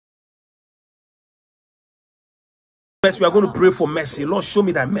First, we are going to pray for mercy. Lord, show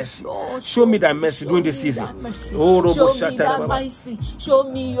me that mercy. Show me that mercy during this season. Oh,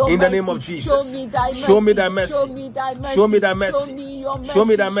 in the name of Jesus. Show me that mercy. Show me that mercy. Show me that mercy. Show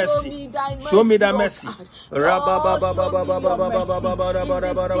me that mercy. Show me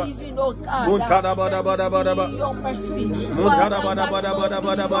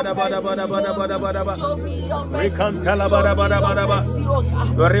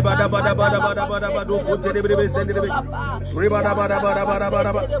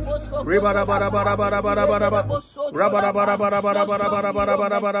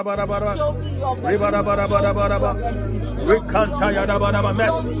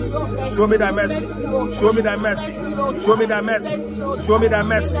that mercy. Show me that mercy. Show me that mercy. Show me that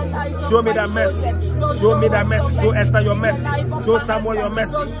mercy. Show me that mercy. Show me that mercy. Show Esther your mercy. Show Samuel your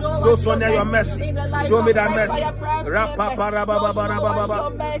mercy. Show Sonia your mercy. Show me that mercy.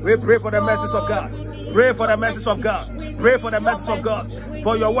 We pray for the mercies of God. Pray for the mercies of God. Pray for the mercies of God.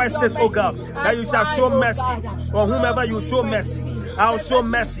 For your word says, oh God, that you shall show mercy on whomever you show mercy. I'll show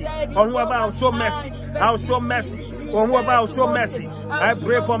mercy on whoever I'll show mercy. I'll show mercy on whoever I'll show mercy. I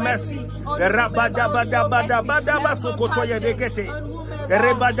pray for mercy. Show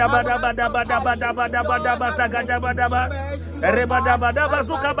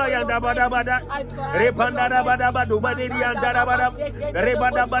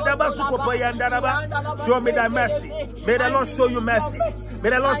me that mercy. May the Lord show you mercy. May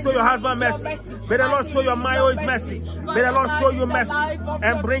the Lord show your husband mercy. May the Lord show your marriage mercy. May the Lord show you mercy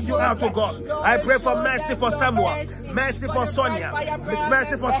and bring you out to God. I pray for mercy for Samuel, mercy for Sonia,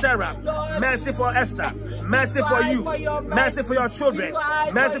 mercy for Sarah, mercy for Esther, mercy for you, mercy for your children,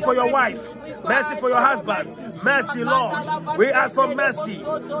 mercy for your wife, mercy for your husband. Mercy, Lord. We ask for mercy.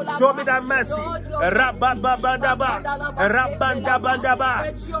 Show me that mercy. Rabababadaba,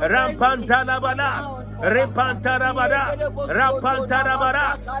 Rabandabandaba, Rampantanabana. Repantarabada,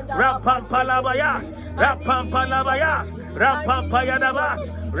 Rapantarabaras, Rapampalabayas, Rapampalabayas, Rapampayadabas,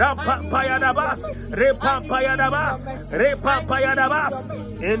 Rapampayadabas, Repampayadabas, Repampayadabas.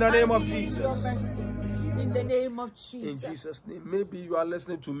 In the name of Jesus. In the name of Jesus. In Jesus' name. Maybe you are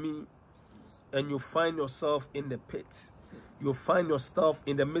listening to me and you find yourself in the pit. You find yourself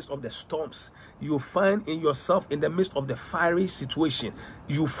in the midst of the storms. You find in yourself in the midst of the fiery situation.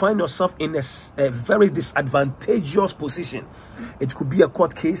 You find yourself in a very disadvantageous position. It could be a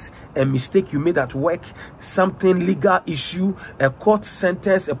court case, a mistake you made at work, something legal issue, a court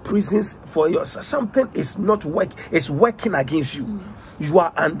sentence, a prison for your something is not working. It's working against you. You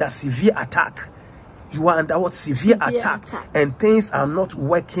are under severe attack. You are under what? Severe attack. And things are not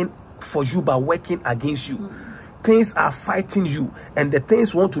working for you but working against you. Things are fighting you, and the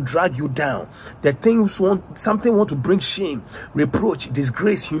things want to drag you down. The things want to bring shame, reproach,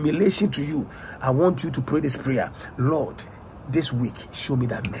 disgrace, humiliation to you. I want you to pray this prayer. Lord, this week show me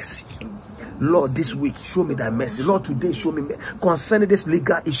that mercy. Lord, this week show me that mercy. Lord, today show me mercy concerning this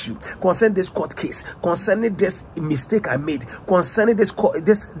legal issue, concerning this court case, concerning this mistake I made, concerning this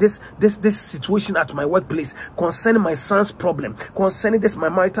situation at my workplace, concerning my son's problem, concerning this my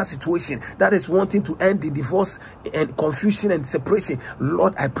marital situation that is wanting to end the divorce and confusion and separation.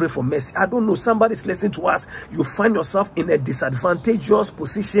 Lord, I pray for mercy. I don't know, somebody's listening to us. You find yourself in a disadvantageous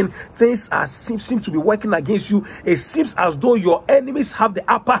position. Things seem to be working against you. It seems as though your enemies have the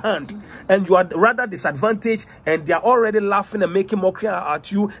upper hand and you are rather disadvantaged, and they are already laughing and making mockery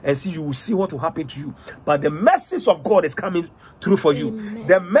at you, and you will see what will happen to you. But the mercies of God is coming through for you. Amen.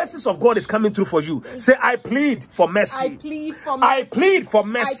 The mercies of God is coming through for you. Say, I plead for mercy. I plead for mercy. I plead for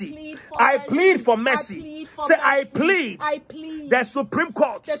mercy. I plead for mercy. Say, I plead the Supreme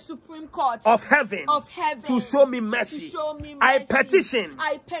Court of heaven to show me mercy. I petition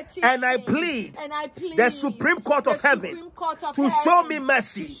and I plead the Supreme Court of heaven to show me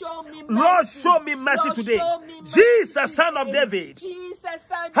mercy. Lord, show me mercy today. Jesus, Son of David,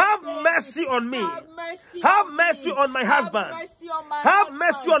 have mercy on me. Have mercy on my husband. Have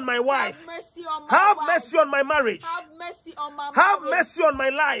mercy on my wife. Have mercy on my marriage. Have mercy on my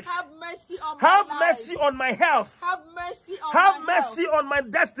life. Have mercy on my health. Have mercy on my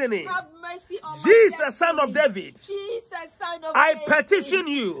destiny. Jesus, Son of David, I petition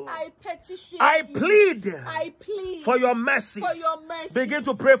you. I plead for your mercy. Begin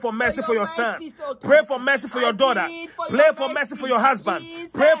to pray for mercy for your son. Pray for mercy for your daughter. Pray for mercy for your husband.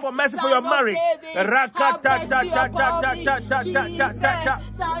 Pray for mercy for your marriage.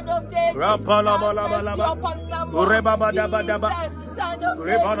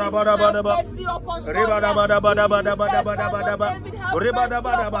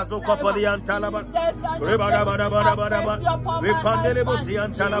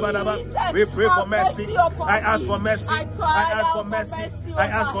 We pray for mercy. I ask for mercy. I ask for mercy. I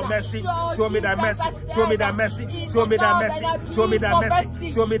ask for mercy. Show me that mercy. Show me that mercy. Show me that mercy. Show me that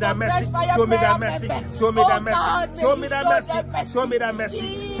mercy. Show me that mercy. Show me that mercy. Show me that mercy. Show me that mercy. Show me that mercy.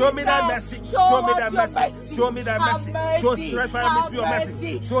 Show me that mercy. Show me that mercy. Show me that mercy. Show Stephen your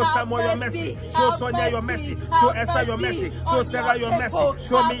mercy. Show Samuel your mercy. Show Sonia your mercy. Show Esther your mercy. Show Sarah your mercy.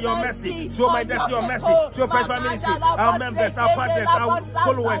 Show me your mercy. Show my destiny your mercy. Show Fresh Fire Ministry, our members, our partners, our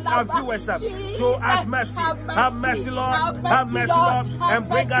followers, our viewers. Show us mercy. Have mercy, Lord. Have mercy, Lord. And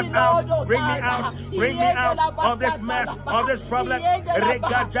bring us out. Bring me out. Bring me out of this mess, of this problem. The message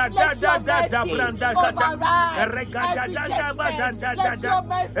of God, the message of God, the message of God, the message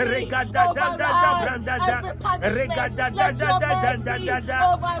of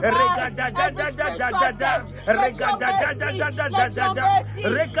God, message of God,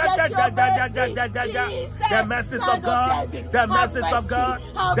 message of God,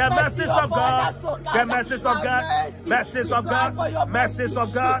 message of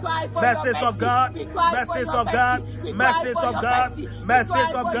God, message of God, message of God,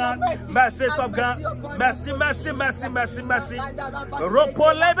 message of God, message of God, mercy, mercy, mercy, mercy, mercy.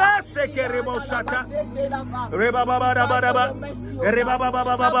 Ropoleba sekerebo shata. Reba baba baba baba. Reba baba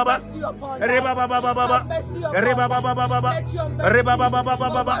baba baba. Reba baba baba baba. Reba baba baba baba. Reba baba baba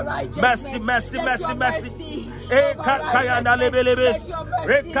baba. Mercy, mercy, mercy, mercy. Eka kayanda lebelebes.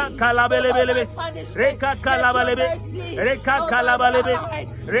 Reka kalabelebelebes. Reka kalabalebe. Reka kalabalebe.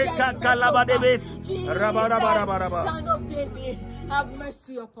 Reka kalabadebes. Raba raba raba raba. Son of David, have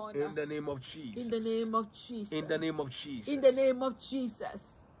mercy upon us. In the name of Jesus. In the name of Jesus. In the name of Jesus. In the name of Jesus.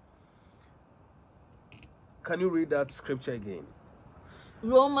 Can you read that scripture again?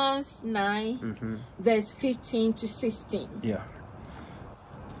 Romans 9, verse 15 to 16. Yeah.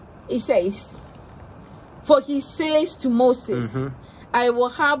 It says, for he says to Moses, I will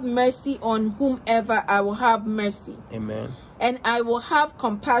have mercy on whomever I will have mercy. Amen. And I will have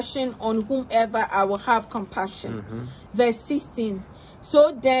compassion on whomever I will have compassion. Verse 16.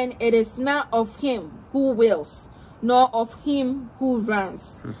 So then it is not of him who wills, nor of him who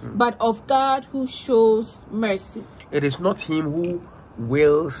runs, but of God who shows mercy. It is not him who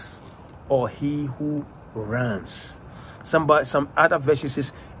wills or he who runs. Some other verses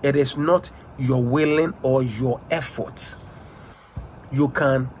says, it is not your willing or your effort. You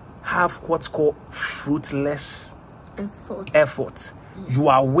can have what's called fruitless effort. You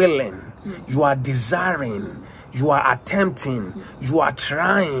are willing, you are desiring, you are attempting, you are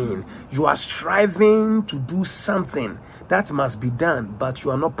trying, you are striving to do something that must be done, but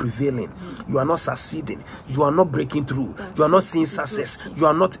you are not prevailing, you are not succeeding, you are not breaking through, you are not seeing success, you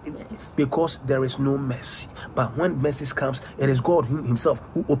are not, because there is no mercy. But when mercy comes, it is God himself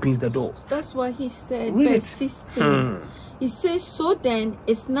who opens the door. That's why he said, verse 16. He says, so then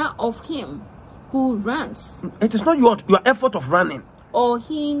it's not of him who runs. It is not your effort of running. Or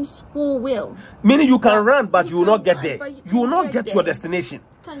him who will. Meaning you can run, but you will not get there. You will not get your destination.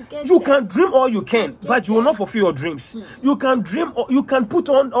 You can dream all you can, but you will not fulfill your dreams. You can dream, you can put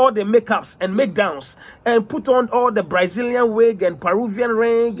on all the makeups and make downs, and put on all the Brazilian wig and Peruvian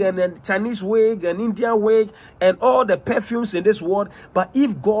wig and Chinese wig and Indian wig and all the perfumes in this world. But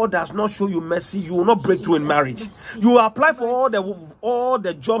if God does not show you mercy, you will not break through in marriage. You will apply for all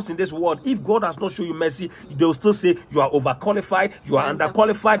the jobs in this world. If God does not show you mercy, they will still say you are overqualified, you are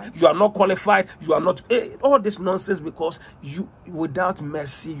underqualified, you are not qualified, you are not all this nonsense, because you without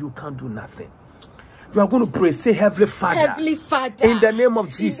mercy you can't do nothing. You are going to pray. Say, Heavenly Father, in the name of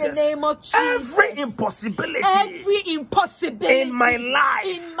Jesus, in the name of Jesus, every impossibility in my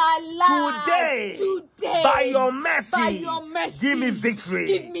life, today, by your mercy, give me victory.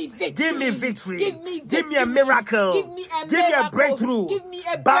 Give me victory. Give me a miracle. Give me a breakthrough.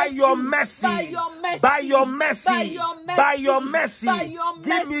 By your mercy. By your mercy. By your mercy.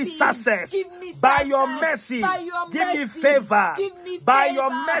 Give me success. By your mercy. Give me favor. By your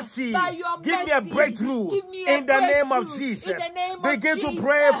mercy. Give me a breakthrough. In the name of Jesus. Begin to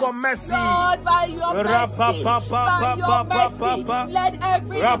pray for mercy. Lord, by your mercy, let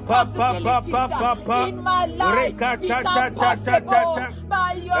every impossibility in my life become possible.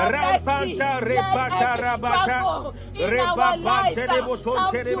 By your mercy, let every struggle in our lives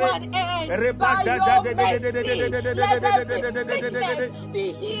come to an end. By your mercy, let every sickness be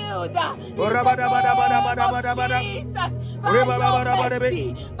healed. In the name of Jesus. by your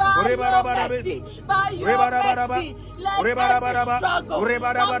mercy, by your mercy, by your mercy. Let every struggle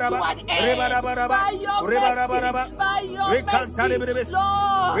come to an end. By your mercy, by your mercy,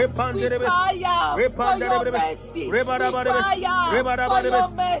 Lord, we cry out for your mercy. We cry out for your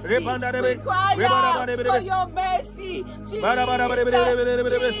mercy. We cry out for your mercy. Jesus, Son of David,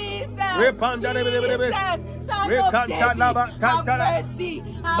 have mercy, have mercy,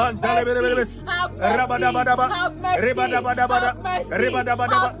 have mercy, Lord,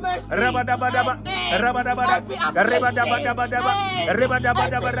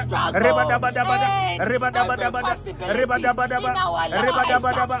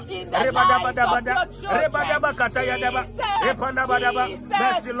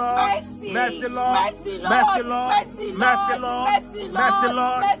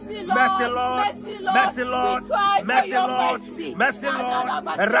 mercy, Lord, mercy, Lord,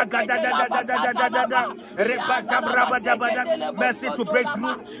 mercy to break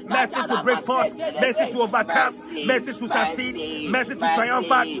through, mercy to break forth, mercy to overcome, mercy to succeed, mercy to triumph,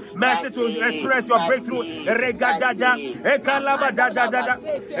 mercy to express your breakthrough.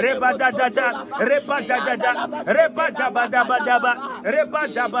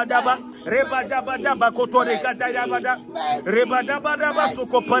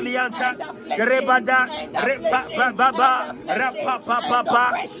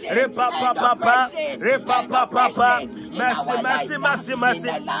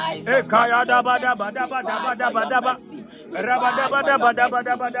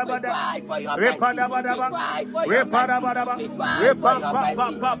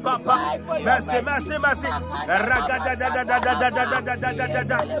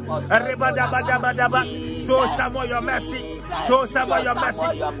 Mercy. Show someone your mercy. Show someone your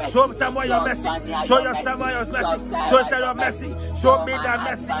mercy. Show someone your mercy. Show your someone your mercy. Show your mercy. Show me that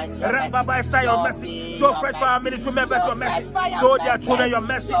mercy. Rabbi, style your mercy. Show fresh for our ministry members your mercy. Show their children your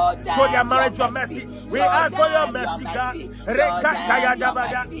mercy. Show their marriage your mercy. We ask for your mercy, God.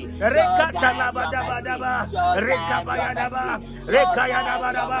 Rekatayadabada. Rekatalabadabadaba. Rekabayadaba.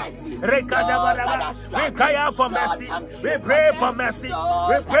 Rekayadabadaba. Rekadabadaba. We cry out for mercy. We pray for mercy.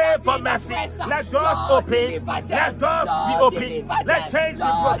 We pray for mercy. Let doors open. Let doors be open. Let chains be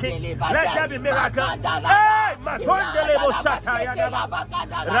broken. Let there be miracle. Hey, Matondelebo Shatayadaba.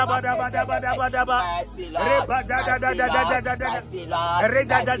 Rabadabadabadabadaba. Rebadadadadadadadada.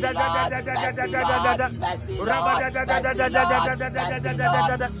 Redadadadadadadadadada.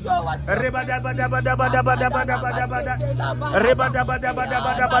 Rabadadadadadadadadadada. Rebadabadabadabadabadabadabada.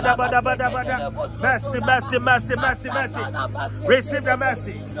 Rebadabadabadabadabadabada. Mercy. Receive the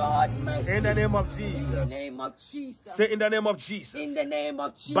mercy. In the name of Jesus. Say in the name of Jesus. In the name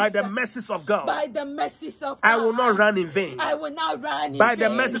of Jesus. By the mercies of God. By the mercies of God. I will not run in vain. I will not run in vain. By the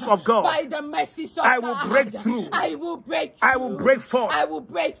mercies of God. By the mercies of I will God. break through. I will break through. I will break forth. I will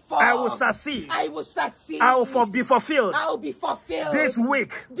break forth. I will succeed. I will succeed. I will be fulfilled. I will be fulfilled. This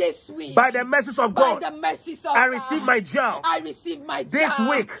week. By the mercies of God. By the mercies of I receive my job. I receive my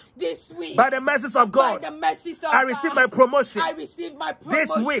job. This week. By the mercies of God. By the mercies of I receive my promotion. I receive my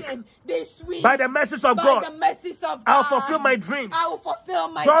promotion. This week. By the mercies of God. By the mercies of God. I will fulfill my dreams. I will fulfill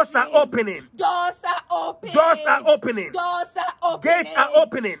my Doors dreams. are opening. Doors are opening. Doors are opening. Doors are opening. Gates are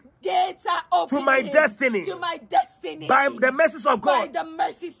opening. Gates are opening. To my destiny. To my destiny. By the mercies of God. By the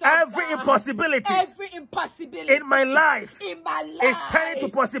mercies of every God. Impossibility. Every impossibility. In my life. In my life. Is turning to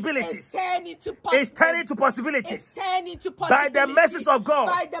possibilities. It's turning to possibilities. It's turning to possibilities. It's turning to possibilities. By the mercies of God.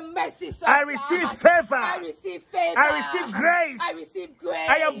 By the mercies of I receive favor. I receive favor. I receive grace. I receive grace.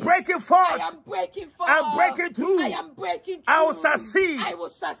 I am breaking forth. I am breaking forth. I'm breaking through. I am breaking through. I will succeed. I will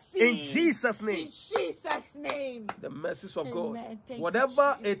succeed. In Jesus' name. In Jesus' name. The mercies of God. Thank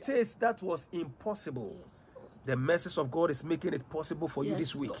Whatever you, it is that was impossible, the mercies of God is making it possible for you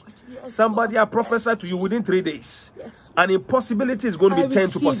this week. Somebody I prophesied to you within 3 days. An impossibility is going to be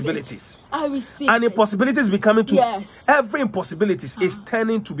turned to possibilities. I receive An impossibility is becoming to every impossibility is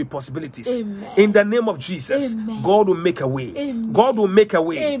turning to be possibilities. Amen. In the name of Jesus, Amen. God will make a way. Amen. God will make a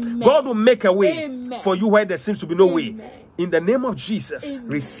way. Amen. God will make a way Amen. for you where there seems to be no way. Amen. In the name of Jesus, Amen.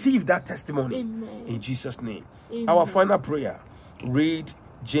 receive that testimony. Amen. In Jesus' name. Amen. Our final prayer. Read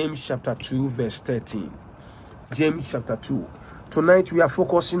James chapter 2 verse 13. James chapter 2. Tonight we are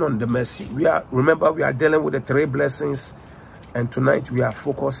focusing on the mercy. Remember we are dealing with the 3 blessings, and tonight we are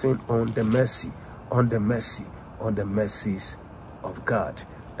focusing on the mercy, on the mercies of God.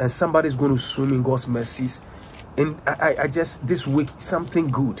 And somebody's going to swim in God's mercies. And I just this week something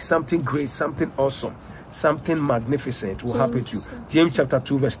good, something great, something awesome, something magnificent will happen to you. James chapter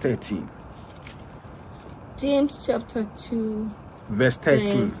 2 verse 13. James chapter 2 verse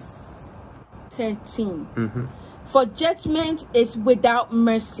 13. verse 13. For judgment is without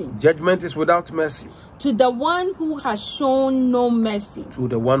mercy. Judgment is without mercy. To the one who has shown no mercy. To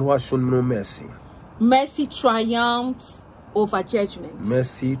the one who has shown no mercy. Mercy triumphs over judgment.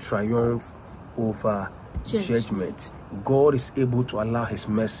 Mercy triumphs over judgment. God is able to allow his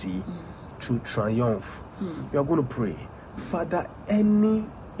mercy to triumph. You are going to pray, Father, any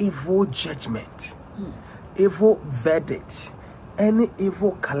evil judgment, evil verdict, any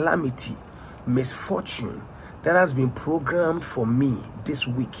evil calamity, misfortune that has been programmed for me this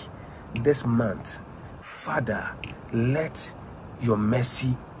week, this month, Father, let your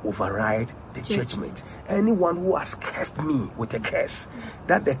mercy override the judgment. Anyone who has cursed me with a curse,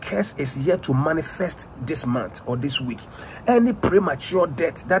 that the curse is yet to manifest this month or this week, any premature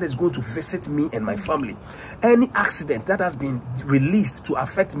death that is going to visit me and my family, any accident that has been released to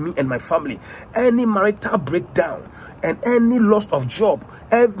affect me and my family, any marital breakdown, and any loss of job,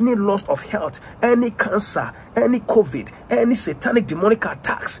 any loss of health, any cancer, any COVID, any satanic demonic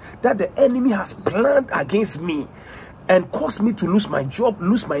attacks that the enemy has planned against me and cause me to lose my job,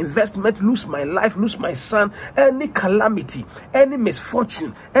 lose my investment, lose my life, lose my son, any calamity, any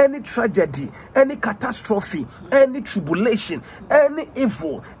misfortune, any tragedy, any catastrophe, any tribulation, any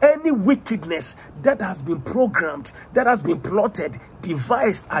evil, any wickedness that has been programmed, that has been plotted,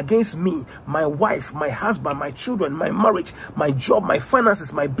 devised against me, my wife, my husband, my children, my marriage, my job, my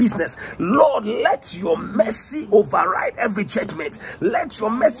finances, my business. Lord, let your mercy override every judgment. Let your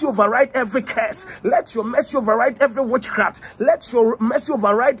mercy override every curse. Let your mercy override every witchcraft. Let your mercy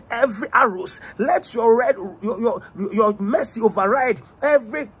override every arrows. Let your mercy override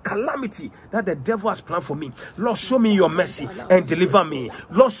every calamity that the devil has planned for me. Lord, show me your mercy and deliver me.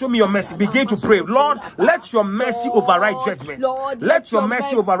 Lord, show me your mercy. Begin to pray. Lord, let your mercy override judgment. Let your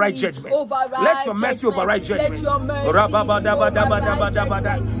mercy override judgment. Let your mercy override judgment.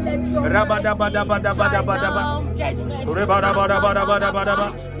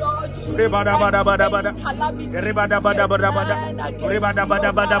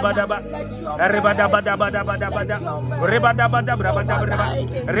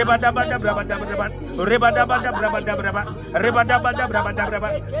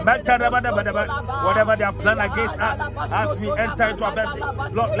 Whatever they have planned against us as we enter into our birthday,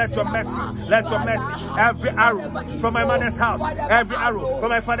 Lord, let your mercy, every arrow from my mother's house, every arrow from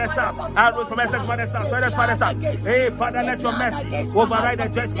my father's house, arrow from my father's house, father's house. Hey, Father, let your mercy override the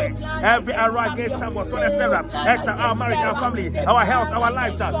judgment. Every arrow against someone, son and Sarah, Esther, our marriage, our family, our health, our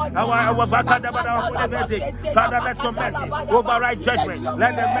lives, our birthday. Father, let your mercy override judgment.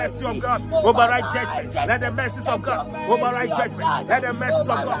 Let the mercy of God override judgment. Let the mercies of God override judgment. Let the mercies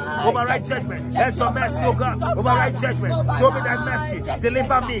of God override judgment. Let your mercy, oh God, override judgment. Show me that mercy.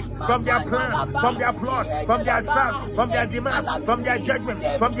 Deliver me from their plans, from their plots, from their traps, from their demands, from their judgment,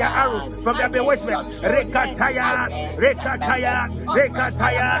 from their arrows, from their bewitchment. Rekataya, rekataya,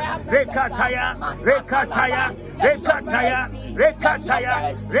 rekataya, rekataya, rekataya, rekataya, rekataya,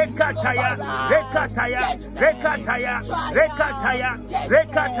 rekataya, rekataya, rekataya, rekataya,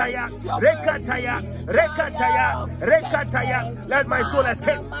 rekataya, rekataya, rekataya, rekataya. Let my soul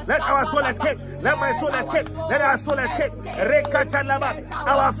escape. Let our soul escape. Let my soul escape. Let our soul escape. Rekatalaba.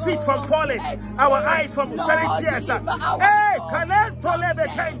 Our feet from falling. Our eyes from shedding tears. Hey, Kanen Tolebe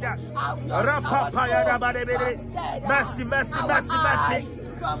Kenda. Rapapaya Rabadebede. Mercy, mercy, mercy, mercy.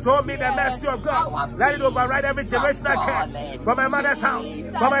 Show me the mercy of God. Let it override every generational curse from my mother's house,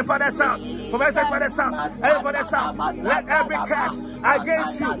 from my father's house, from my father's house, and father's house. Let every curse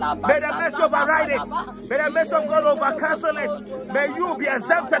against you, may the mercy override it. May the mercy of God over cancel it. May you be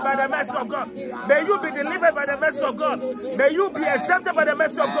exempted by the mercy of God. May you be delivered by the mercy of God. May you be exempted by the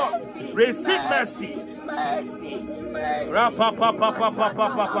mercy of God. Receive mercy. Mercy.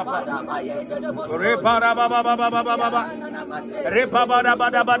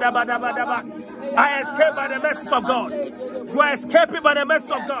 I escape by the mercy of God. You are escaping by the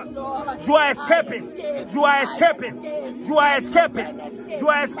mercy of God. You are escaping. You are escaping. You are escaping. You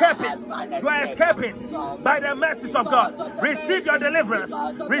are escaping. You are escaping by the mercies of God. Receive your deliverance.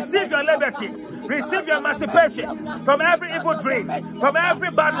 Receive your liberty. Receive your emancipation from every evil dream, from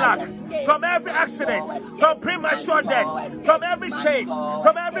every bad luck, from every accident, from premature death, from every shame,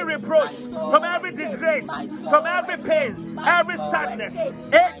 from every reproach, from every disgrace, from every pain, every sadness.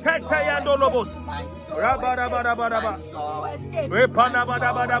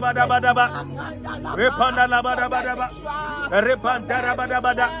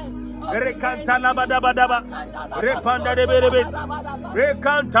 Rekanta la badabadaba, repanda de berebes,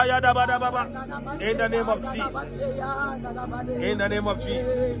 rekanta ya dabadababa. In the name of Jesus. In the name of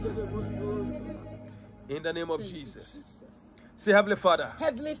Jesus. In the name of Jesus. Say, Heavenly Father.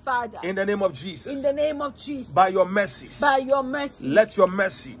 Heavenly Father. In the name of Jesus. In the name of Jesus. By your mercies. By your mercy. Let your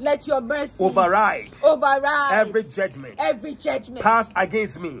mercy. Let your mercy. Override. Override. Every judgment. Every judgment. Passed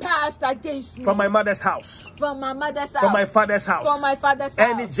against me. Passed against me. From my mother's house. From my mother's house. From my father's house. From my father's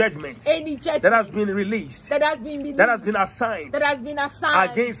house. Any judgment. Any judgment. That has been released. That has been released. That has been assigned. That has been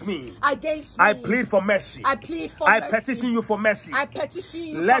assigned. Against me. Against me. I plead for mercy. I plead for mercy. I petition you for mercy. I petition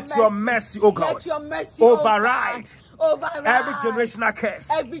you Let for your mercy. mercy, oh God. Let your mercy override. Override Every generational curse.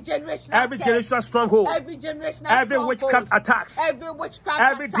 Every generational Every curse. generational stronghold. Every generational Every stronghold. witchcraft attacks. Every witchcraft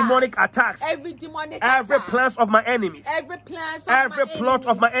Every attack. demonic attacks. Every demonic Every attack. plans of my enemies. Every plans of every my plot enemies.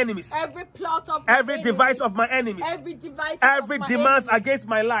 of my enemies. Every plot of my every enemies. device of my enemies. Every device every of my demands enemies. against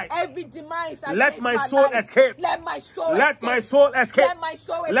my life. Every demands against let my my soul life. escape. Let my soul let escape. my soul escape. Let my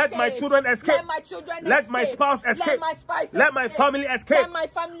soul escape. Let my children escape. Let my children let escape. my spouse escape. Let my spouse let my escape. family escape. Let my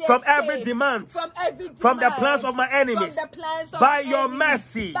family from escape. every demand. From every demand. From the plans of my enemies. From the plans of by my your enemies.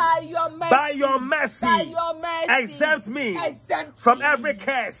 mercy. By your mercy. By your mercy. By your mercy. Exempt me. Exempt from me. every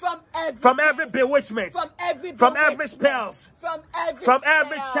curse. From every bewitchment. From every from every spells. From every from spell.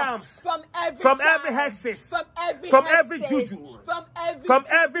 every charms. From every from charm. every hexes. From every from hexes. every juju. From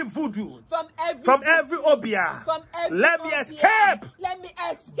every voodoo. From every obia. From every let me obia. escape. Let me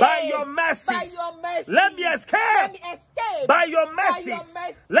escape. By your mercies. By your mercy. Let me escape. Let me escape. By your mercies.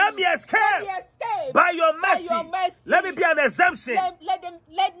 Let me escape. Let me escape. By your mercy. By your mercy. Let me be an exemption.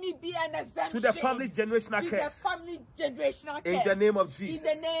 Let me be an exemption. To the family generational curse. To the family generational curse. In the name of Jesus.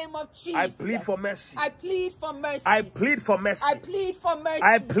 In the name of Jesus. I plead for mercy. I plead for mercy. I plead for mercy. I plead for mercy.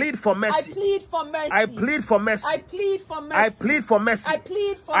 I plead for mercy. I plead for mercy. I plead for mercy. I plead for mercy. I plead for mercy. I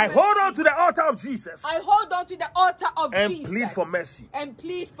plead for I mercy. hold on to the altar of Jesus. I hold on to the altar of and Jesus. And plead for mercy. And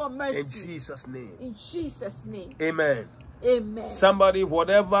plead for mercy. In Jesus' name. In Jesus' name. Amen. Amen. Somebody,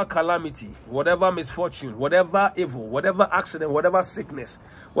 whatever calamity, whatever misfortune, whatever evil, whatever accident, whatever sickness,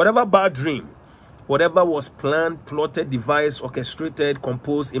 whatever bad dream, whatever was planned, plotted, devised, orchestrated,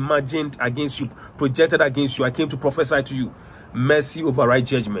 composed, imagined against you, projected against you, I came to prophesy to you. Mercy override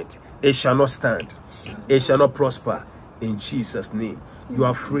judgment. It shall not stand. It shall not prosper. In Jesus' name. You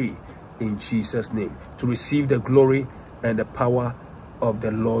are free. In Jesus' name. To receive the glory and the power of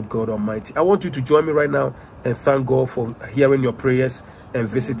the Lord God Almighty. I want you to join me right now and thank God for hearing your prayers and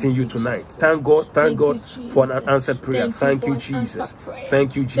visiting you tonight. Thank God for an unanswered prayer. Thank you, Jesus.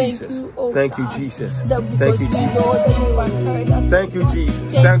 Thank you, Jesus. Thank you, Jesus. Thank you, Jesus. Thank you,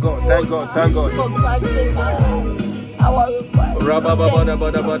 Jesus. Thank God. Thank God. Thank God. Thank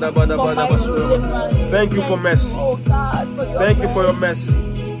you for mercy. Thank you for your mercy.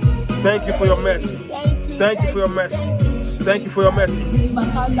 Thank you for your mercy. Thank you for your mercy. Thank you for your mercy.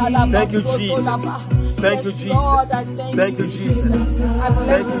 Thank you, Jesus. Thank you, Jesus. Thank you, Jesus. Thank you, Jesus.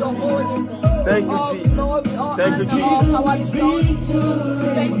 Thank you, Jesus. Thank you, Jesus.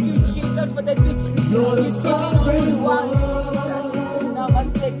 Thank you, Jesus, for the victory you've given to us.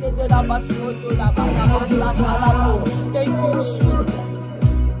 Thank you, Jesus.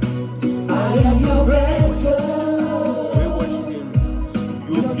 I am your ransom. We worship you.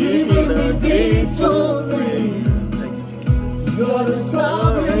 You've given me victory. Thank you, Jesus. You're the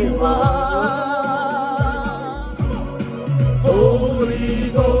sovereign one. Holy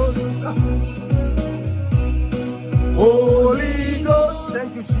Ghost. Holy Ghost.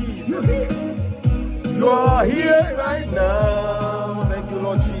 Thank you, Jesus. You are here right now. Thank you,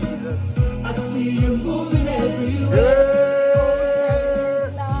 Lord Jesus. I see you moving everywhere.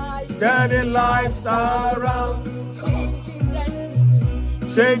 Turning lives around.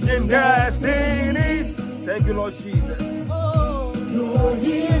 Changing destinies. Thank you, Lord Jesus. You're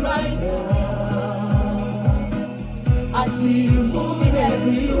here right now. I see you moving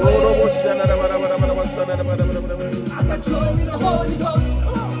everywhere. I got joy in the Holy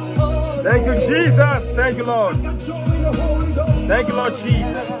Ghost. Thank you, Jesus. Thank you, Lord. Thank you, Lord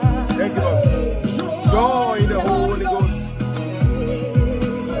Jesus. Thank you, Lord. Joy in the Holy Ghost.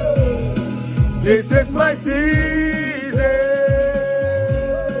 This is my season.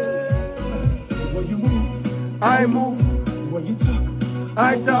 When you move, I move. when you talk,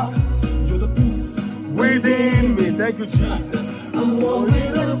 I talk. you're the peace Within me. Thank you, Jesus. I'm one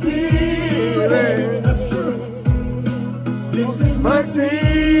with the Spirit. That's true. This is My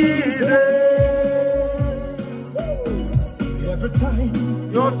season. every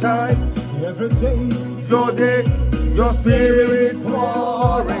time, Your time. every day. Your day. Your spirit is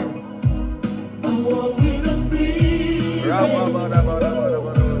pouring. I'm one with the Spirit.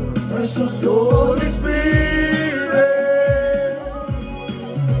 Precious Holy Spirit,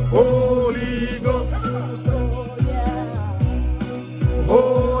 Holy Ghost,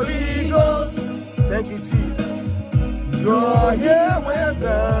 Holy Ghost. Thank you, Jesus. You're here with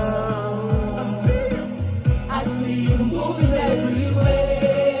us. I see you moving everywhere.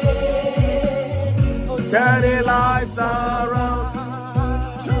 Turning lives around.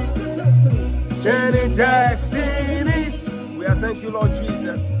 Turning destinies. We are thank you, Lord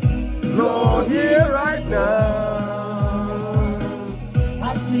Jesus. You're here right now.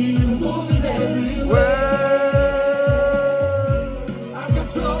 I see you moving everywhere. I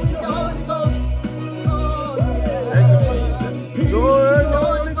control the Holy Ghost. Oh, yeah. Thank you, Jesus. Lord,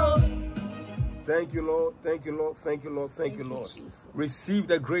 Holy Ghost. thank you, Lord. Thank you, Lord. Thank you, Lord. Thank you, Lord. Receive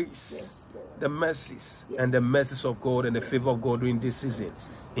the grace, Yes, Lord. the mercies, and the mercies of God and the favor of God during this season.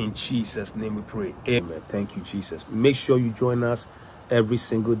 In Jesus' name we pray. Amen. Thank you, Jesus. Make sure you join us every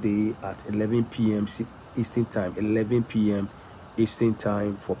single day at 11 p.m. Eastern Time. 11 p.m. Eastern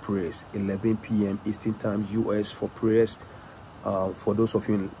Time for prayers. 11 p.m. Eastern Time US for prayers. For those of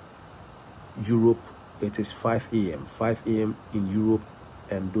you in Europe, it is 5 a.m. 5 a.m. in Europe,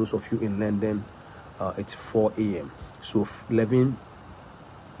 and those of you in London, it's 4 a.m. So 11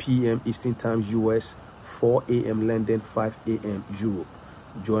 p.m. Eastern Time US, 4 a.m. London, 5 a.m. Europe.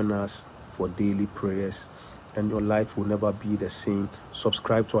 Join us for daily prayers, and your life will never be the same.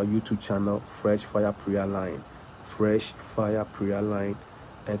 Subscribe to our YouTube channel, Fresh Fire Prayer Line, Fresh Fire Prayer Line,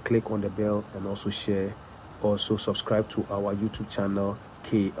 and click on the bell and also share. Also subscribe to our YouTube channel,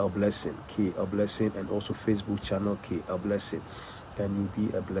 Elblessing, Elblessing, and also Facebook channel, Elblessing, and will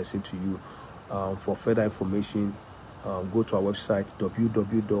be a blessing to you. For further information, go to our website,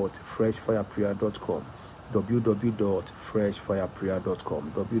 www.freshfireprayer.com,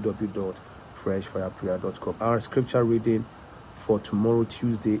 www.freshfireprayer.com, www.freshfireprayer.com. Our scripture reading for tomorrow,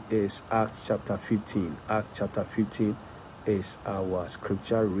 Tuesday, is Acts chapter 15. Acts chapter 15 is our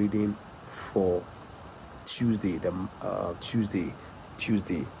scripture reading for Tuesday.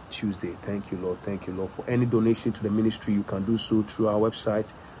 Tuesday. Thank you, Lord. Thank you, Lord. For any donation to the ministry, you can do so through our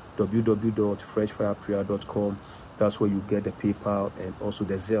website, www.freshfireprayer.com. That's where you get the PayPal and also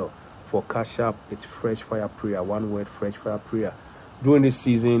the Zelle. For Cash App, it's Fresh Fire Prayer. One word, Fresh Fire Prayer. During this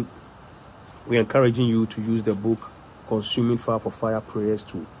season, we're encouraging you to use the book Consuming Fire for Fire Prayers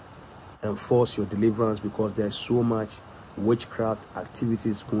to enforce your deliverance, because there's so much witchcraft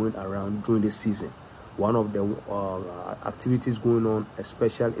activities going around during this season. One of the activities going on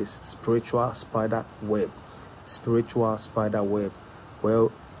especially is spiritual spider web. Spiritual spider web.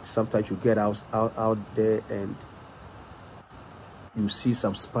 Well, sometimes you get out there and you see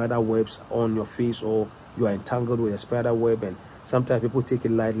some spider webs on your face, or you are entangled with a spider web, and sometimes people take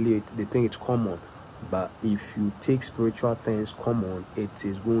it lightly. They think it's common, but if you take spiritual things common, it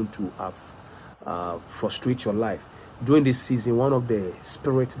is going to frustrate your life. During this season, one of the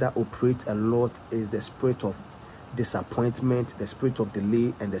spirits that operate a lot is the spirit of disappointment, the spirit of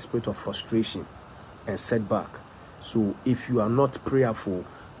delay, and the spirit of frustration and setback. So if you are not prayerful,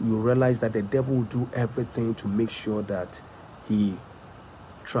 you realize that the devil will do everything to make sure that he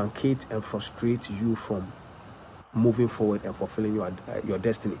truncates and frustrates you from moving forward and fulfilling your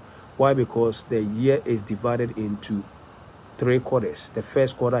destiny. Why? Because the year is divided into 3 quarters. The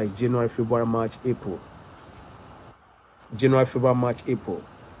first quarter is January, February, March, April. January, February, March, April.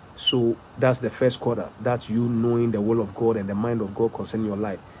 So that's the first quarter. That's you knowing the will of God and the mind of God concerning your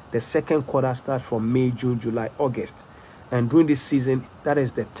life. The second quarter starts from May, June, July, August. And during this season, that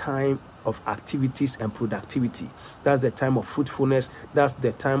is the time of activities and productivity. That's the time of fruitfulness. That's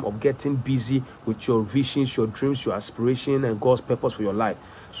the time of getting busy with your visions, your dreams, your aspiration, and God's purpose for your life.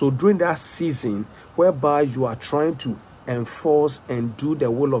 So during that season, whereby you are trying to enforce and do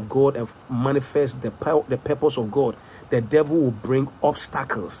the will of God and manifest the purpose of God, the devil will bring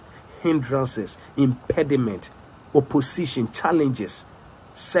obstacles, hindrances, impediment, opposition, challenges,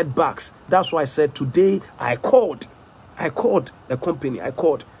 setbacks. That's why I said today I called the company.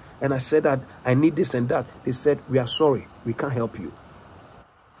 And I said that I need this and that. They said, we are sorry, we can't help you.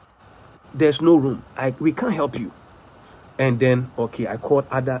 There's no room. We can't help you. And then, okay, I called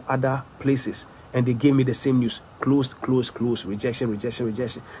other places, and they gave me the same news. Closed, rejection.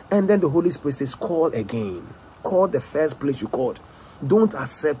 And then the Holy Spirit says, call again. Call the first place you called. Don't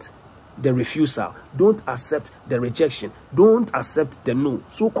accept the refusal. Don't accept the rejection. Don't accept the no.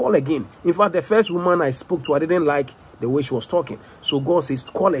 So call again. In fact, the first woman I spoke to, I didn't like the way she was talking. So God says,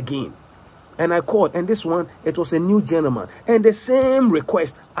 call again. And I called, and this one, it was a new gentleman. And the same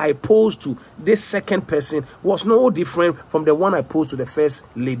request I posed to this second person was no different from the one I posed to the first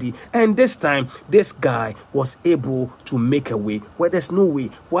lady. And this time, this guy was able to make a way where there's no way.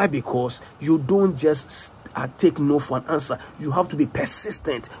 Why? Because you don't just take no for an answer. You have to be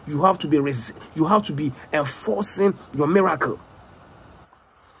persistent. You have to be enforcing your miracle.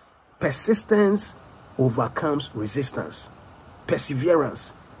 Persistence overcomes resistance,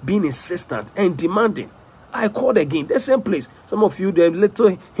 perseverance, being insistent and demanding. I called again, the same place. Some of you, the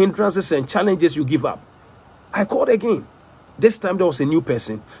little hindrances and challenges, you give up. I called again. This time there was a new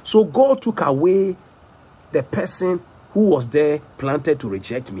person. So God took away the person who was there planted to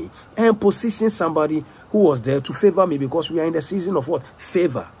reject me and positioned somebody who was there to favor me, because we are in the season of what?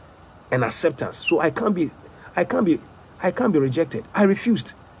 Favor and acceptance. So I can't be rejected. I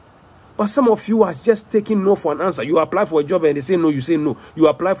refused. But some of you are just taking no for an answer. You apply for a job and they say no, you say no. You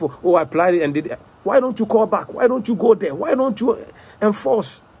apply for, oh, I applied it and did. Why don't you call back? Why don't you go there? Why don't you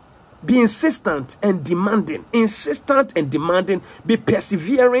enforce? Be insistent and demanding. Insistent and demanding. Be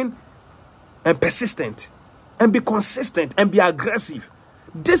persevering and persistent. And be consistent and be aggressive.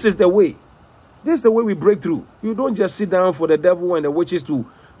 This is the way. This is the way we break through. You don't just sit down for the devil and the witches to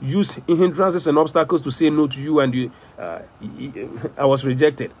use hindrances and obstacles to say no to you and you, I was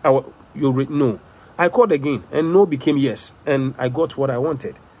rejected. No. I called again and no became yes. And I got what I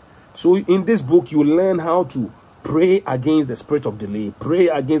wanted. So in this book, you learn how to pray against the spirit of delay, pray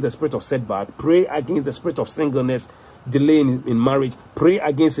against the spirit of setback, pray against the spirit of singleness, delay in marriage, pray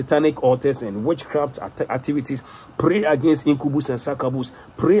against satanic altars and witchcraft activities, pray against incubus and succubus,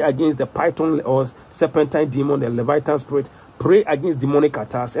 pray against the python or serpentine demon, the leviathan spirit, pray against demonic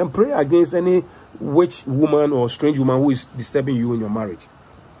attacks, and pray against any witch woman or strange woman who is disturbing you in your marriage.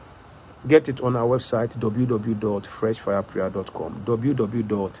 Get it on our website, www.freshfireprayer.com,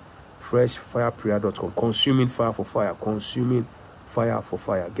 www.freshfireprayer.com. Consuming fire for fire, consuming fire for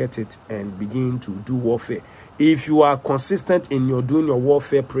fire. Get it and begin to do warfare. If you are consistent in your doing your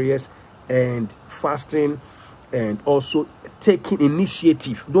warfare prayers and fasting and also taking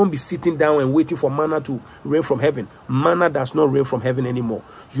initiative, don't be sitting down and waiting for manna to rain from heaven. Manna does not rain from heaven anymore.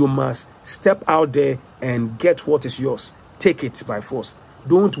 You must step out there and get what is yours. Take it by force.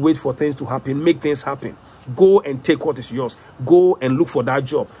 Don't wait for things to happen. Make things happen. Go and take what is yours. Go and look for that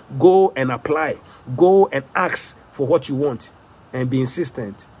job. Go and apply. Go and ask for what you want. And be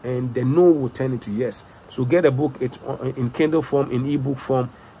insistent. And the no will turn into yes. So get a book. It's in Kindle form, in ebook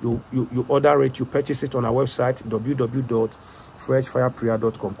form. You order it. You purchase it on our website,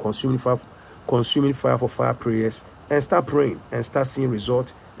 www.freshfireprayer.com. Consuming fire for fire prayers. And start praying. And start seeing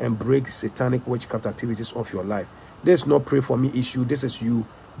results. And break satanic witchcraft activities off your life. This is not pray for me issue. This is you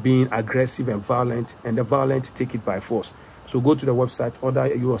being aggressive and violent, and the violent take it by force. So go to the website, order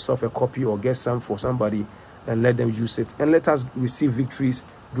yourself a copy or get some for somebody and let them use it. And let us receive victories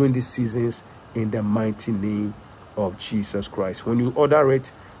during these seasons in the mighty name of Jesus Christ. When you order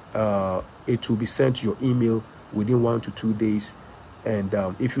it, it will be sent to your email within 1 to 2 days. And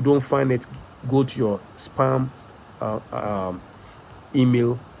if you don't find it, go to your spam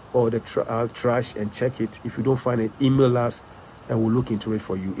email or the trash and check it. If you don't find it, email us and we'll look into it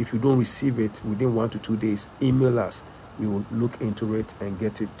for you. If you don't receive it within 1 to 2 days, email us. We will look into it and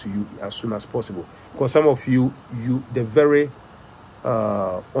get it to you as soon as possible. Because some of you, on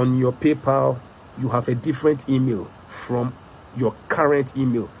your PayPal, you have a different email from your current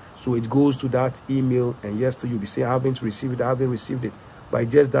email. So it goes to that email, and yes, you'll be saying, I haven't received it, I haven't received it. But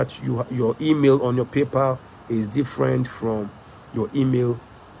just that your email on your PayPal is different from your email,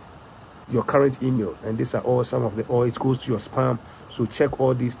 your current email. And these are all some of the, or it goes to your spam. So check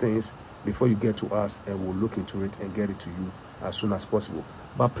all these things before you get to us, and we'll look into it and get it to you as soon as possible.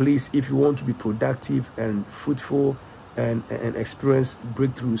 But please, if you want to be productive and fruitful and experience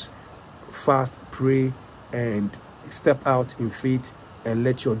breakthroughs, fast, pray, and step out in faith and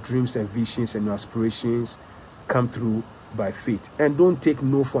let your dreams and visions and your aspirations come through by faith. And don't take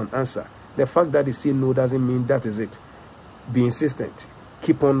no for an answer. The fact that they say no doesn't mean that is it. Be insistent.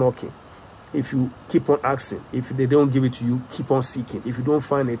 Keep on knocking. If you keep on asking, if they don't give it to you, keep on seeking. If you don't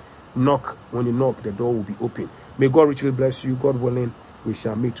find it, knock. When you knock, the door will be open. May God richly bless you. God willing, we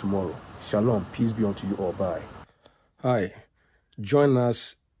shall meet tomorrow. Shalom. Peace be unto you all. Bye. Hi. Join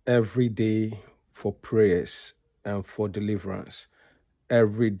us every day for prayers and for deliverance.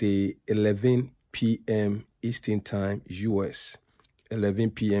 Every day, 11 p.m. Eastern Time, US.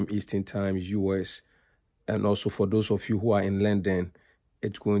 11 p.m. Eastern Time, US. And also for those of you who are in London,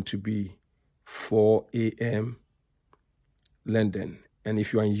 it's going to be 4 a.m. London. And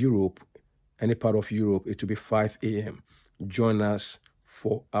if you are in Europe, any part of Europe, it will be 5 a.m. Join us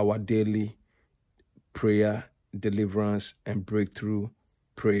for our daily prayer, deliverance, and breakthrough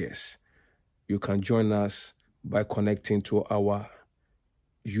prayers. You can join us by connecting to our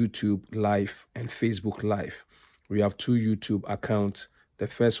YouTube Live and Facebook Live. We have 2 YouTube accounts. The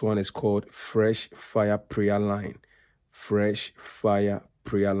first one is called Fresh Fire Prayer Line. Fresh Fire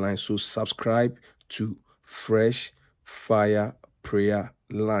Prayer Line. So subscribe to Fresh Fire Prayer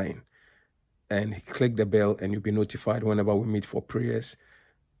Line. and click the bell, and you'll be notified whenever we meet for prayers.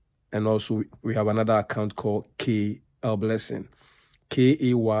 And also, we have another account called Elblessing.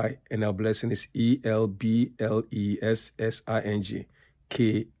 K-A-Y, and Elblessing is E-L-B-L-E-S-S-I-N-G.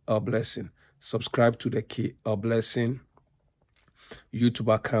 Elblessing. Subscribe to the Elblessing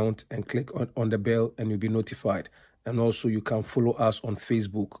YouTube account and click on the bell, and you'll be notified. And also, you can follow us on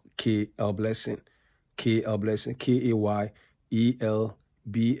Facebook, Elblessing. Elblessing,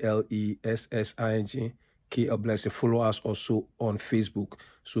 K-A-Y-E-L-B-L-E-S-S-I-N-G. Elblessing. Follow us also on Facebook.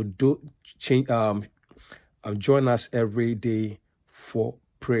 So don't change. Join us every day for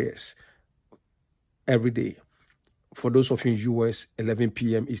prayers. Every day. For those of you in US, 11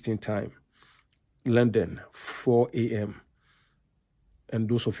 p.m. Eastern Time. London, 4 a.m. And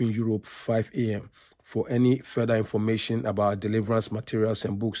those of you in Europe, 5 a.m. For any further information about deliverance materials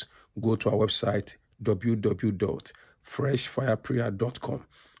and books, go to our website, www.freshfireprayer.com.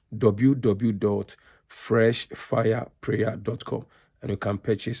 www.freshfireprayer.com. And you can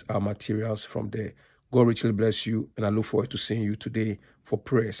purchase our materials from there. God richly bless you, and I look forward to seeing you today for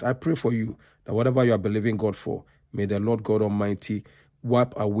prayers. I pray for you that whatever you are believing God for, may the Lord God Almighty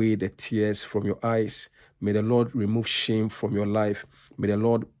wipe away the tears from your eyes. May the Lord remove shame from your life. May the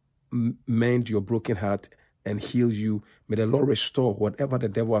Lord mend your broken heart and heal you. May the Lord restore whatever the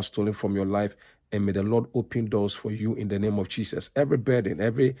devil has stolen from your life. And may the Lord open doors for you in the name of Jesus. Every burden,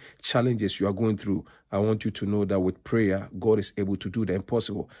 every challenges you are going through, I want you to know that with prayer, God is able to do the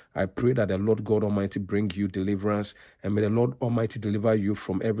impossible. I pray that the Lord God Almighty bring you deliverance, and may the Lord Almighty deliver you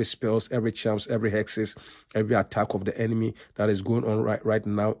from every spells, every charms, every hexes, every attack of the enemy that is going on right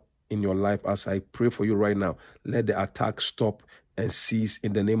now in your life. As I pray for you right now, let the attack stop and cease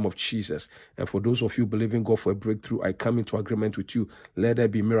in the name of Jesus. And for those of you believing God for a breakthrough, I come into agreement with you. Let there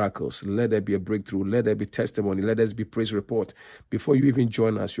be miracles. Let there be a breakthrough. Let there be testimony. Let there be praise report. Before you even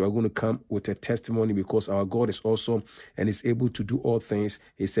join us, you are going to come with a testimony, because our God is awesome and is able to do all things.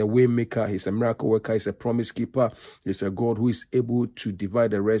 He's a way maker. He's a miracle worker. He's a promise keeper. He's a God who is able to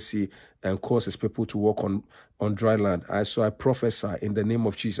divide the Red Sea and cause his people to walk on dry land. So I prophesy in the name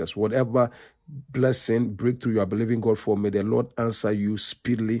of Jesus, whatever blessing, breakthrough you are believing God for, may the Lord answer you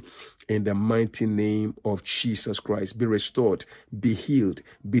speedily in the mighty name of Jesus Christ. Be restored, be healed,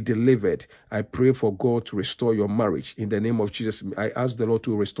 be delivered. I pray for God to restore your marriage in the name of Jesus. I ask the Lord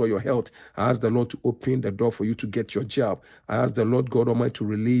to restore your health. I ask the Lord to open the door for you to get your job. I ask the Lord God Almighty to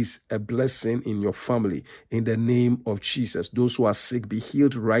release a blessing in your family in the name of Jesus. Those who are sick, be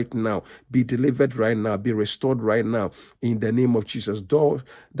healed right now, be delivered right now, be restored right now in the name of Jesus. Doors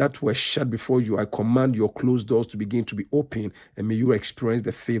that were shut before you, I command your closed doors to begin to be open, and may you experience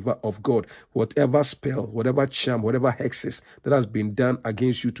the favor of God. Whatever spell, whatever charm, whatever hexes that has been done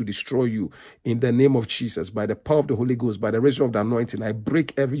against you to destroy you, in the name of Jesus, by the power of the Holy Ghost, by the resurrection of the anointing, I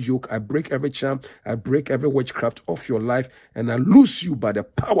break every yoke, I break every charm, I break every witchcraft off your life, and I loose you by the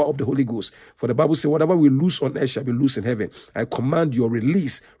power of the Holy Ghost. For the Bible says, whatever we loose on earth shall be loose in heaven. I command your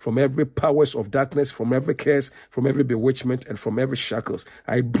release from every powers of darkness, from every curse, from every bewitchment, and from every shackles.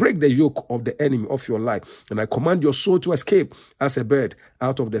 I break the yoke of the enemy of your life, and I command your soul to escape as a bird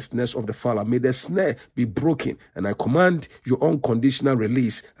out of the snares of the fowler. May the snare be broken, and I command your unconditional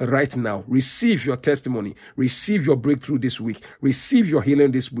release right now. Receive your testimony, receive your breakthrough this week, receive your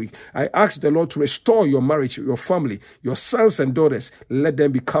healing this week. I ask the Lord to restore your marriage, your family, your sons and daughters. Let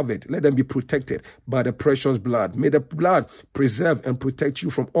them be covered, let them be protected by the precious blood. May the blood preserve and protect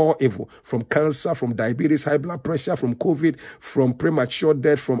you from all evil, from cancer, from diabetes, high blood pressure, from COVID, from premature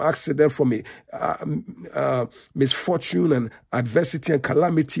death, from accident, from misfortune and adversity and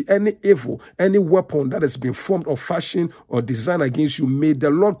calamity. Any evil, any weapon that has been formed or fashioned or designed against you, may the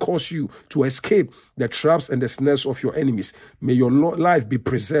Lord cause you to escape the traps and the snares of your enemies. May your life be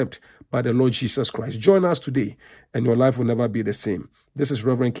preserved by the Lord Jesus Christ. Join us today, and your life will never be the same. This is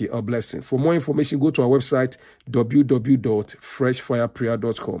Reverend K. Elblessing. For more information, go to our website,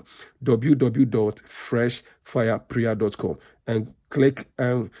 www.freshfireprayer.com, www.freshfireprayer.com, and click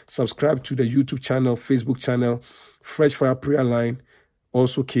and subscribe to the YouTube channel, Facebook channel, Fresh Fire Prayer Line,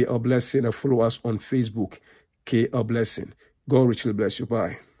 also K. Elblessing, and follow us on Facebook, K. Elblessing. God richly bless you.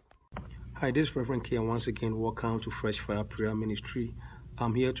 Bye. Hi, this is Reverend K, and once again, welcome to Fresh Fire Prayer Ministry.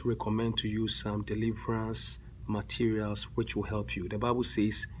 I'm here to recommend to you some deliverance materials which will help you. The Bible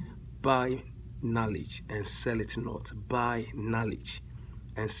says, buy knowledge and sell it not. Buy knowledge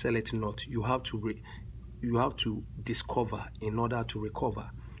and sell it not. You have to discover in order to recover.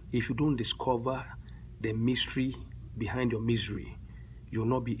 If you don't discover the mystery behind your misery, you'll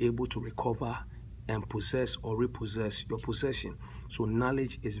not be able to recover and possess or repossess your possession. So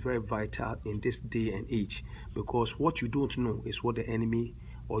knowledge is very vital in this day and age, because what you don't know is what the enemy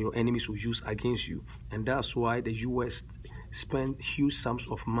or your enemies will use against you. And that's why the US spend huge sums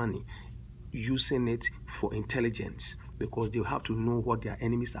of money using it for intelligence, because they have to know what their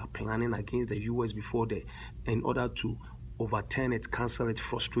enemies are planning against the US before in order to overturn it, cancel it,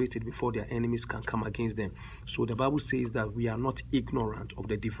 frustrate it before their enemies can come against them. So the Bible says that we are not ignorant of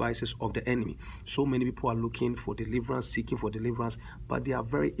the devices of the enemy. So many people are looking for deliverance, seeking for deliverance, but they are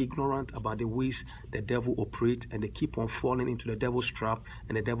very ignorant about the ways the devil operates, and they keep on falling into the devil's trap,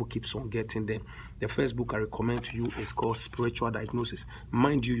 and the devil keeps on getting them. The first book I recommend to you is called Spiritual Diagnosis.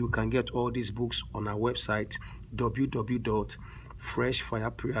 Mind you, you can get all these books on our website,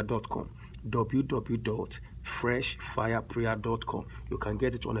 www.freshfireprayer.com. www.freshfireprayer.com. You can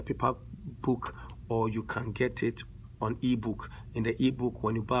get it on a paper book, or you can get it on ebook. In the ebook,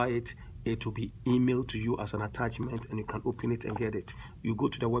 when you buy it, it will be emailed to you as an attachment, and you can open it and get it. You go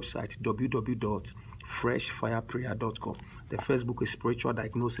to the website www.freshfireprayer.com. The first book is Spiritual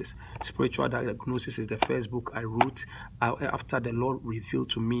Diagnosis. Spiritual Diagnosis is the first book I wrote after the Lord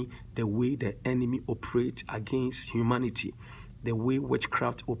revealed to me the way the enemy operates against humanity, the way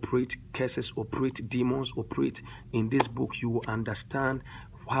witchcraft operate, curses operate, demons operate. In this book, you will understand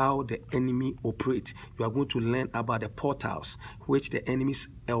how the enemy operates. You are going to learn about the portals which the enemies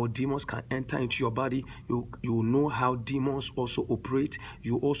or demons can enter into your body. You know how demons also operate.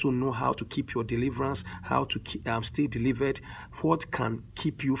 You also know how to keep your deliverance, how to stay delivered, what can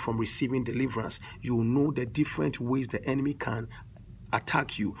keep you from receiving deliverance. You know the different ways the enemy can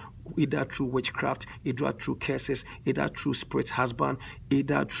attack you, either through witchcraft, either through curses, either through spirit husband,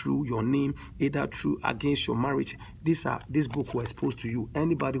 either through your name, either through against your marriage. This book will expose to you.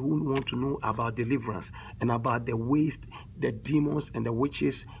 Anybody who wants to know about deliverance and about the ways the demons and the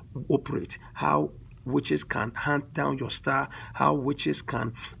witches operate, how witches can hunt down your star, how witches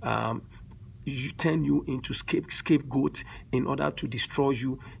can turn you into scapegoat in order to destroy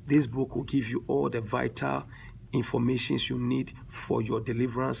you, this book will give you all the vital information you need for your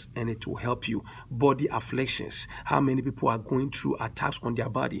deliverance, and it will help you. Body afflictions, how many people are going through attacks on their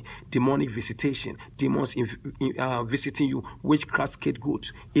body, demonic visitation, demons visiting you, witchcraft,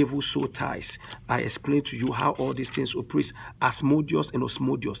 scapegoats, evil soul ties. I explained to you how all these things operate. Asmodeus and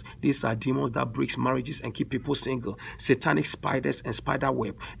Osmodeus, these are demons that breaks marriages and keep people single. Satanic spiders and spider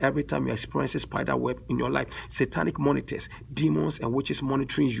web, every time you experience a spider web in your life. Satanic monitors, demons and witches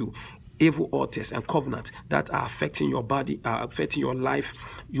monitoring you. Evil altars and covenants that are affecting your body, affecting your life.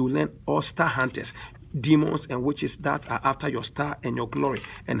 You learn all star hunters, demons and witches that are after your star and your glory,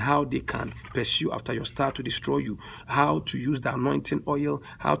 and how they can pursue after your star to destroy you. How to use the anointing oil,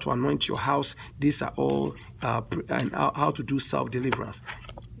 how to anoint your house. These are all, and how to do self-deliverance.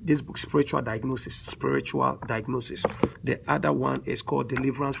 This book, Spiritual Diagnosis. The other one is called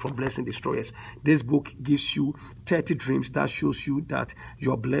Deliverance from Blessing Destroyers. This book gives you 30 dreams that shows you that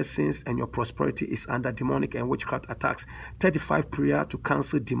your blessings and your prosperity is under demonic and witchcraft attacks. 35 prayer to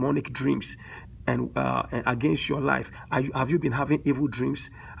cancel demonic dreams and against your life. Have you been having evil dreams?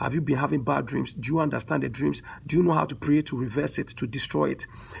 Have you been having bad dreams? Do you understand the dreams? Do you know how to pray to reverse it, to destroy it?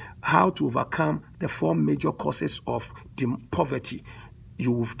 How to overcome the 4 major causes of poverty.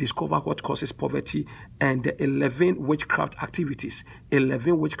 You will discover what causes poverty, and the 11 witchcraft activities.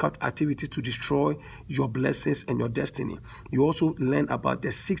 11 witchcraft activities to destroy your blessings and your destiny. You also learn about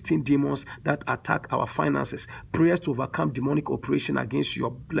the 16 demons that attack our finances. Prayers to overcome demonic operation against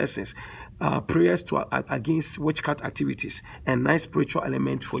your blessings. Prayers against witchcraft activities, and 9 spiritual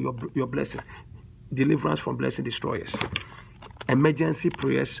elements for your blessings. Deliverance from blessing destroyers. Emergency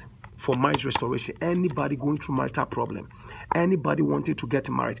prayers for marriage restoration. Anybody going through marital problem, anybody wanting to get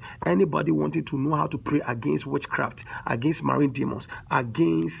married, anybody wanting to know how to pray against witchcraft, against marine demons,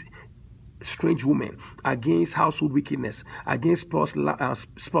 against strange women, against household wickedness, against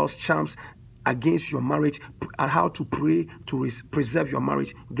spouse charms, against your marriage, and how to pray to preserve your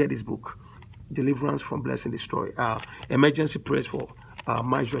marriage, get this book, Deliverance from Blessing Destroy. Emergency prayers for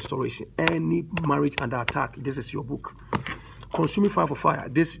marriage restoration. Any marriage under attack, this is your book. Consuming Fire for Fire.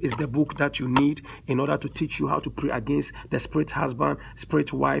 This is the book that you need in order to teach you how to pray against the spirit husband,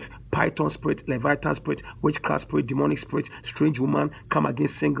 spirit wife, python spirit, leviathan spirit, witchcraft spirit, demonic spirit, strange woman, come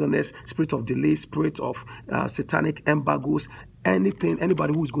against singleness, spirit of delay, spirit of satanic embargoes,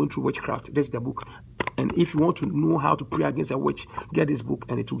 anybody who is going through witchcraft. This is the book. And if you want to know how to pray against a witch, get this book,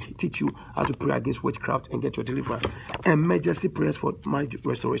 and it will teach you how to pray against witchcraft and get your deliverance. Emergency prayers for marriage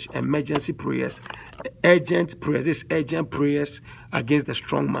restoration. Emergency prayers, urgent prayers. This urgent prayers against the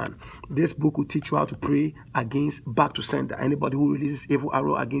strong man. This book will teach you how to pray against back to sender. Anybody who releases evil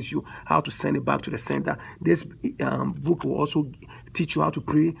arrow against you, how to send it back to the sender. This book will also teach you how to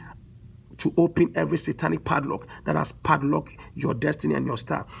pray to open every satanic padlock that has padlocked your destiny and your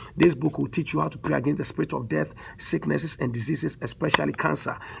star. This book will teach you how to pray against the spirit of death, sicknesses, and diseases, especially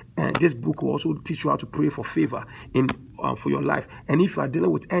cancer. And this book will also teach you how to pray for favor in for your life. And if you are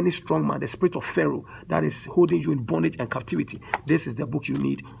dealing with any strong man, the spirit of Pharaoh that is holding you in bondage and captivity, this is the book you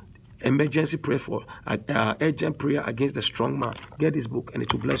need. Emergency prayer for urgent prayer against the strong man. Get this book and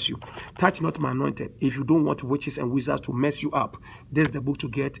it will bless you. Touch Not My Anointed. If you don't want witches and wizards to mess you up, this is the book to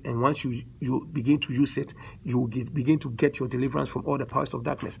get. And once you begin to use it, you will begin to get your deliverance from all the powers of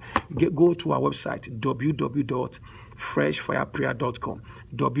darkness. Go to our website, www.freshfireprayer.com.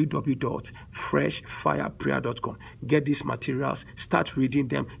 www.freshfireprayer.com. Get these materials. Start reading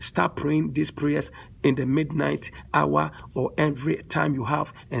them. Start praying these prayers in the midnight hour or every time you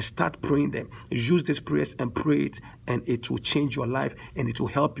have, and start praying them. Use these prayers and pray it, and it will change your life, and it will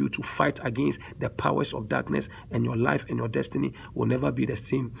help you to fight against the powers of darkness, and your life and your destiny will never be the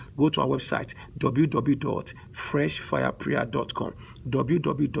same. Go to our website, www.freshfireprayer.com.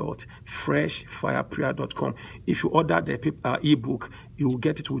 www.freshfireprayer.com. If you order the ebook, you will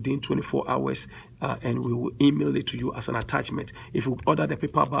get it within 24 hours, and we will email it to you as an attachment. If you order the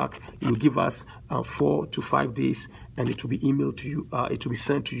paperback, you give us 4 to 5 days, and it will be emailed to you. It will be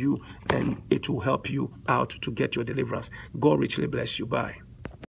sent to you, and it will help you out to get your deliverance. God richly bless you. Bye.